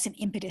something as an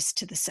impetus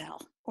to the sell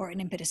or an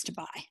impetus to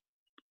buy.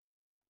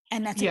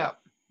 And that's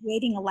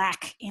creating a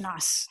lack in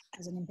us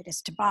as an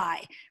impetus to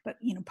buy. But,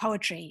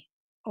 poetry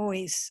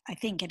always, I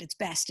think at its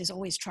best, is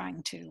always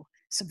trying to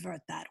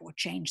subvert that or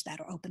change that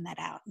or open that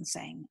out and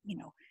saying,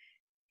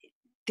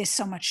 there's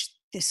so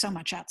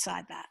much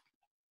outside that.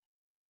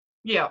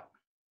 Yeah.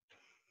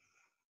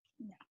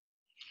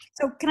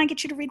 So can I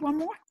get you to read one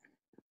more?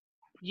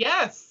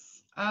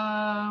 Yes.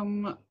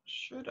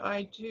 Should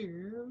I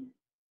do?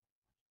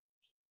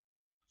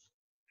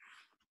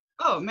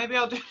 Oh, maybe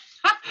I'll do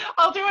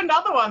I'll do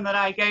another one that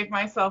I gave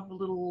myself a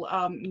little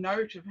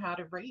note of how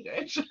to read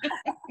it. So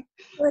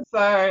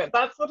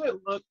that's what it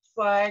looks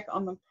like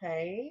on the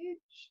page.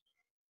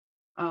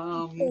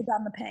 On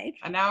the page.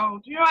 I now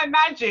do my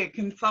magic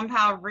and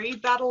somehow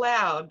read that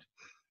aloud.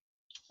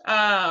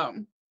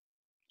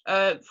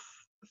 It's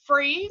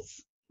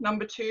freeze,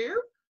 number 2,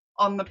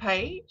 on the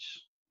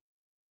page.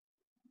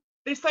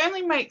 This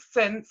only makes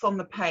sense on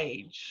the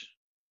page.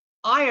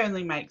 I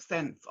only make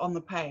sense on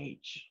the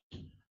page.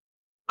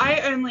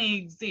 I only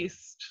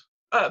exist.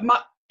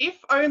 If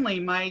only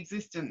my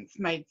existence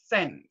made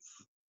sense.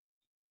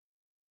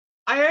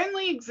 I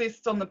only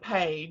exist on the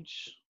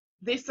page.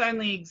 This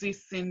only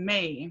exists in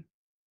me.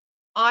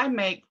 I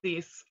make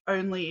this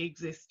only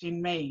exist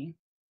in me.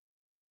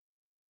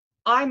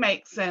 I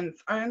make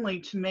sense only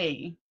to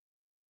me.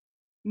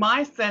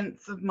 My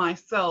sense of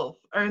myself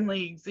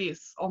only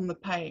exists on the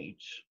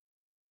page.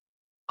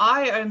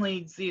 I only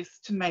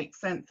exist to make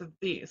sense of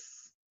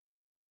this.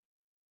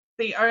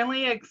 The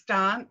only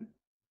extant,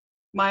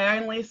 my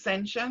only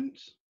sentient,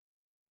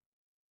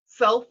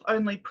 self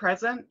only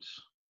present,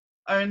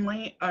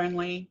 only.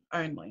 Mm.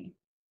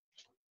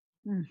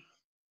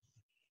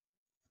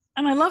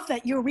 And I love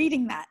that you're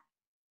reading that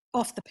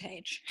off the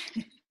page.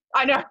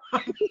 I know.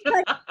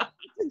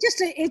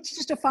 It's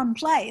just a fun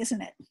play,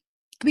 isn't it?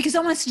 Because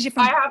almost a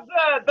different. I have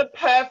the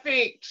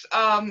perfect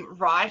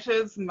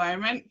writer's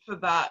moment for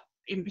that,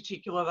 in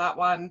particular, that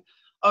one,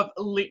 of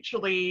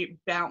literally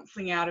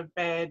bouncing out of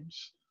bed,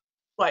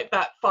 like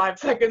that 5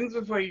 seconds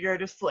before you go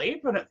to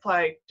sleep, and it's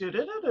like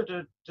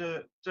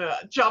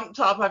jumped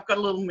up. I've got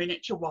a little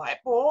miniature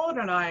whiteboard,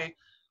 and I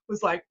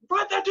was like,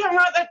 write that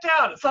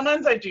down.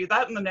 Sometimes I do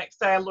that, and the next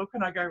day I look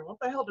and I go, what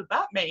the hell did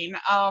that mean?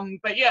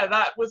 But yeah,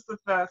 that was the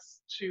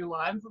first 2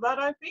 lines of that,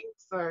 I think.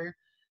 So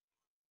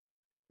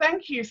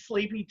thank you,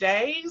 Sleepy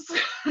Days.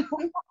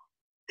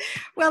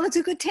 Well, it's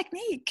a good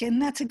technique,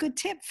 and that's a good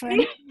tip for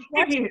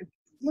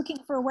looking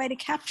for a way to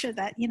capture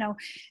that,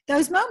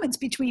 those moments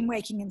between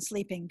waking and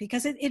sleeping,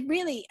 because it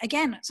really,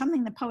 again,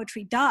 something that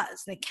poetry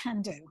does, that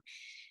can do,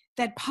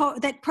 that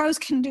prose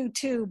can do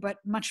too, but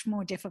much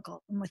more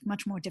difficult and with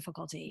much more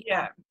difficulty.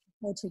 Yeah.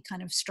 Poetry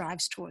kind of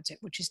strives towards it,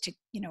 which is to,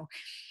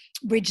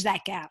 bridge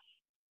that gap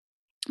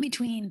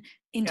between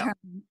internal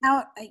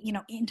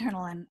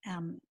and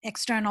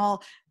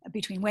external,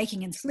 between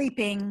waking and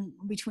sleeping,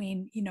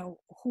 between,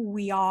 who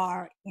we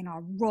are in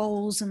our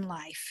roles in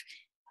life,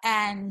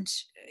 and,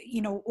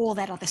 all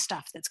that other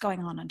stuff that's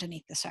going on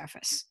underneath the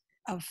surface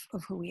of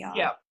who we are.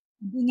 Yeah.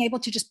 Being able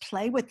to just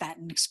play with that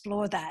and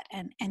explore that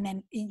and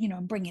then,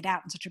 bring it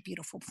out in such a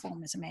beautiful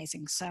form is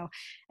amazing. So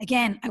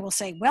again, I will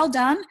say, well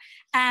done.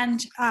 And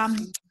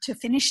to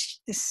finish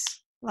this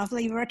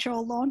lovely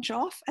virtual launch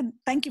off, and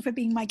thank you for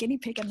being my guinea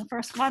pig in the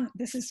first one.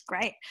 This is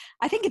great.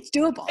 I think it's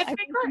doable. It's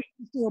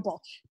doable.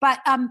 But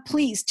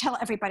please tell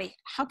everybody,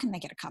 how can they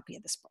get a copy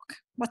of this book?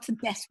 What's the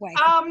best way?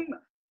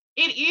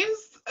 It is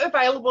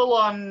available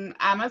on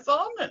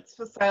Amazon. It's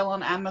for sale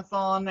on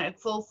Amazon.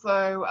 It's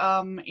also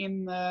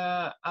in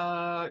the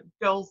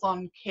Girls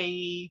on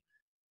Key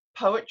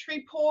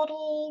poetry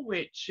portal,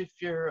 which, if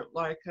you're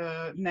like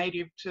a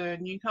native to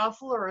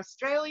Newcastle or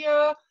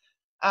Australia,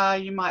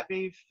 you might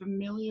be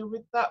familiar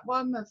with that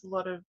one. There's a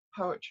lot of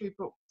poetry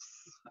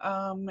books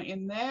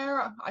in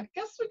there. I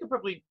guess we could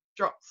probably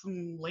drop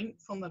some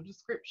links on the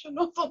description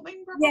or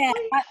something, probably. Yeah,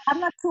 I'm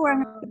not sure.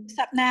 I'm going to put this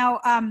up now.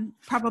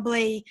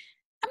 Probably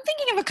I'm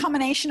thinking of a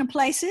combination of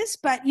places,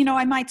 but you know,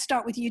 I might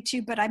start with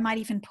YouTube, but I might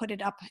even put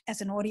it up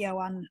as an audio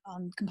on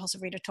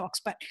Compulsive Reader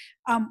Talks. But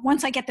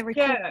once I get the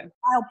recording,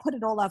 I'll put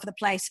it all over the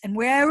place, and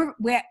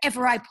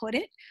wherever I put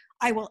it,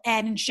 I will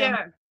add and show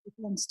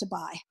links to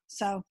buy.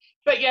 So,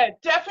 but yeah,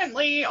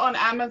 definitely on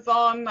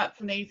Amazon. That's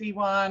an easy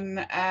one,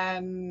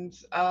 and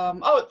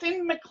it's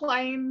in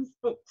Maclean's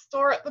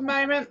bookstore at the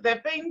moment.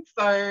 They've been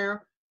so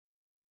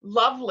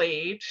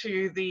lovely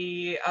to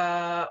the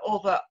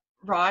all the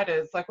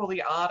writers, like all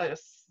the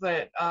artists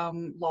that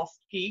lost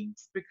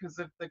gigs because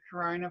of the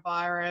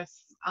coronavirus.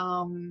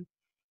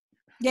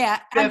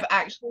 They've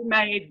actually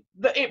made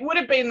it would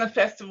have been the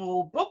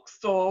festival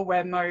bookstore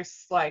where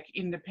most like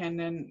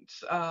independent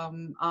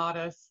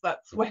artists,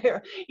 that's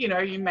where, you know,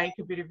 you make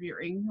a bit of your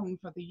income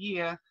for the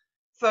year.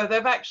 So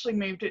they've actually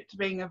moved it to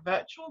being a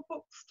virtual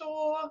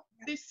bookstore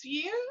this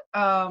year.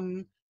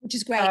 Which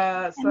is great.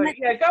 So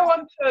yeah, go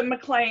on to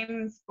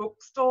Maclean's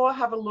bookstore,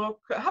 have a look,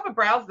 have a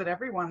browse at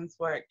everyone's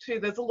work too.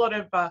 There's a lot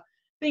of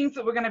things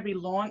that were going to be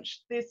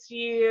launched this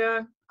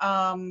year,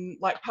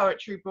 like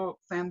poetry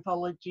books,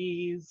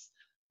 anthologies,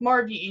 more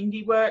of your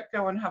indie work.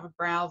 Go and have a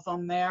browse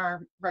on there. I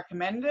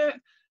recommend it.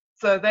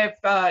 So they've,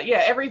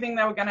 everything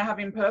they were going to have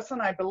in person,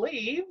 I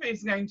believe,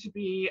 is going to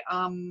be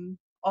on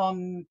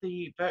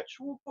the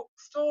virtual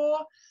bookstore,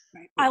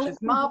 which is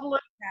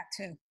marvelous. That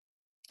too.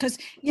 Because,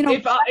 you know,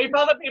 if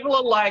other people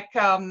are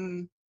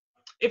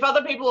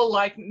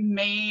like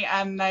me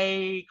and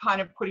they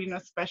kind of put in a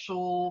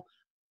special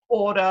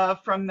order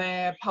from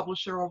their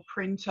publisher or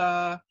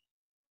printer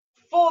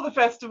for the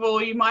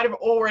festival, you might have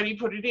already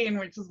put it in,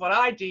 which is what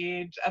I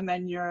did, and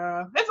then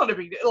that's not a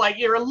big deal. Like,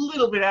 you're a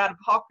little bit out of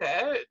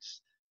pocket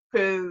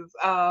because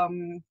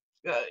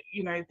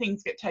you know,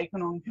 things get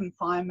taken on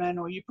consignment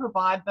or you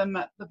provide them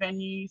at the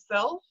venue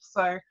yourself.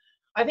 So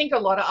I think a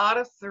lot of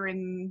artists are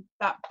in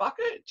that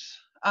bucket.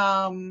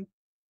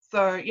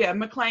 So yeah,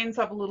 Maclean's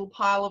have a little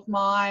pile of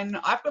mine.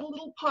 I've got a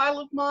little pile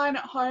of mine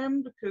at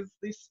home because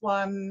this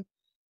one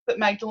that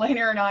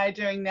Magdalena and I are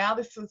doing now,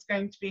 this is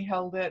going to be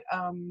held at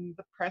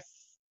the Press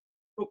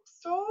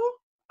bookstore.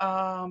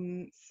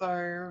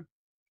 So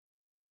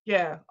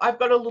yeah, I've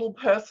got a little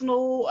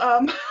personal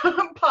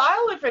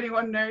pile if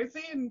anyone knows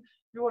it and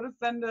you want to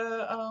send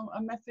a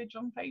message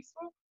on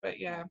Facebook. But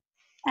yeah,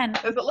 and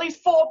there's at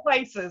least 4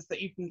 places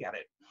that you can get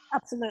it.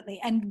 Absolutely.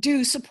 And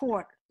do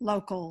support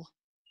local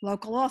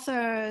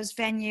authors,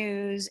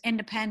 venues,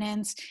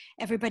 independents.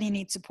 Everybody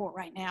needs support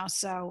right now.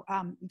 So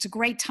it's a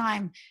great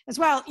time as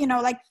well. You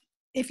know, like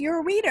if you're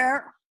a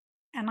reader,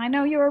 and I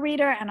know you're a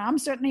reader, and I'm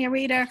certainly a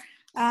reader,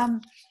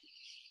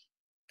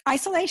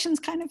 isolation's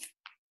kind of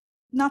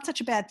not such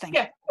a bad thing.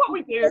 Yeah, what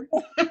we do.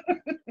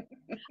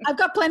 I've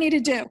got plenty to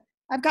do.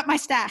 I've got my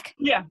stack.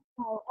 Yeah.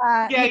 So,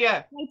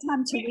 yeah. Great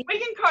time to read. We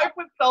can cope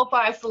with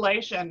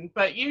self-isolation,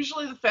 but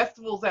usually the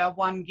festival's our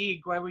one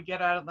gig where we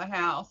get out of the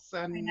house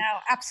and I know,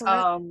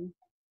 absolutely.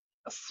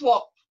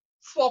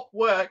 Swap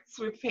works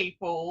with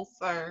people.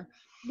 So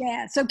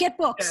yeah, so get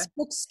books. Yeah.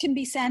 Books can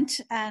be sent,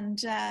 and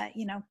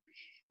you know,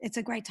 it's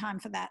a great time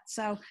for that.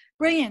 So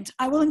brilliant.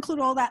 I will include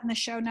all that in the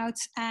show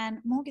notes. And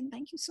Morgan,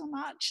 thank you so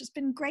much. It's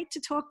been great to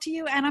talk to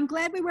you, and I'm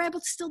glad we were able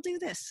to still do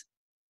this.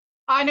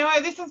 I know,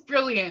 this is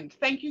brilliant.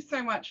 Thank you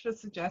so much for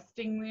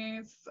suggesting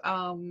this.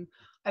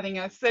 I think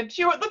I said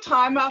to you at the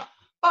time,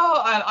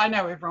 I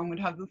know everyone would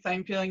have the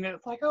same feeling that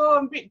it's like,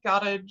 I'm a bit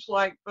gutted,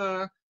 like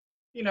the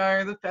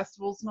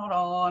festival's not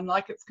on,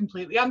 like it's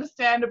completely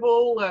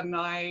understandable, and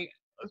I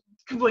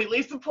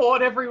completely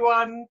support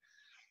everyone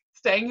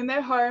staying in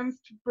their homes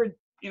to,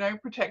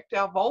 protect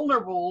our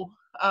vulnerable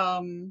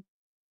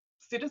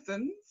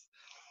citizens.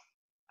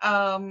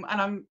 And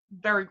I'm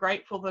very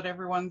grateful that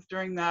everyone's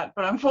doing that.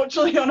 But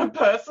unfortunately, on a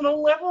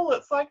personal level,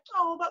 it's like,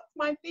 that's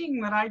my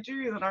thing that I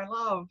do, that I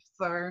love.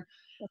 So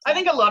I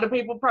think a lot of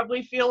people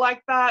probably feel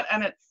like that.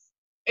 And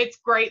it's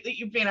great that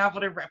you've been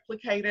able to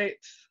replicate it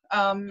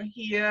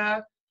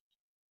here.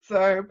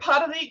 So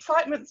part of the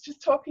excitement's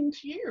just talking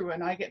to you,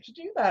 and I get to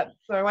do that.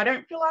 So I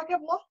don't feel like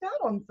I've lost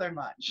out on so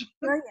much.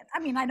 Brilliant. I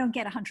mean, I don't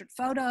get 100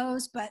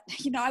 photos, but,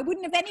 I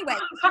wouldn't have anyway.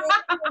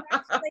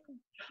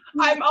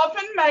 I'm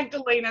often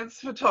Magdalena's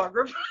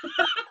photographer,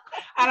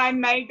 and I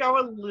may go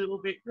a little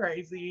bit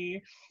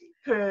crazy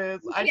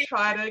because I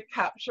try to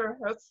capture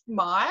her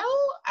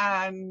smile,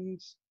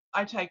 and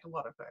I take a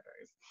lot of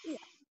photos. Yeah.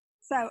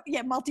 So,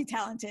 yeah,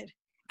 multi-talented.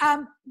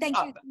 Thank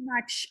you so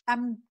much.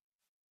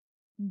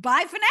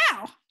 Bye for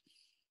now.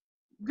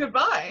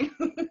 Goodbye.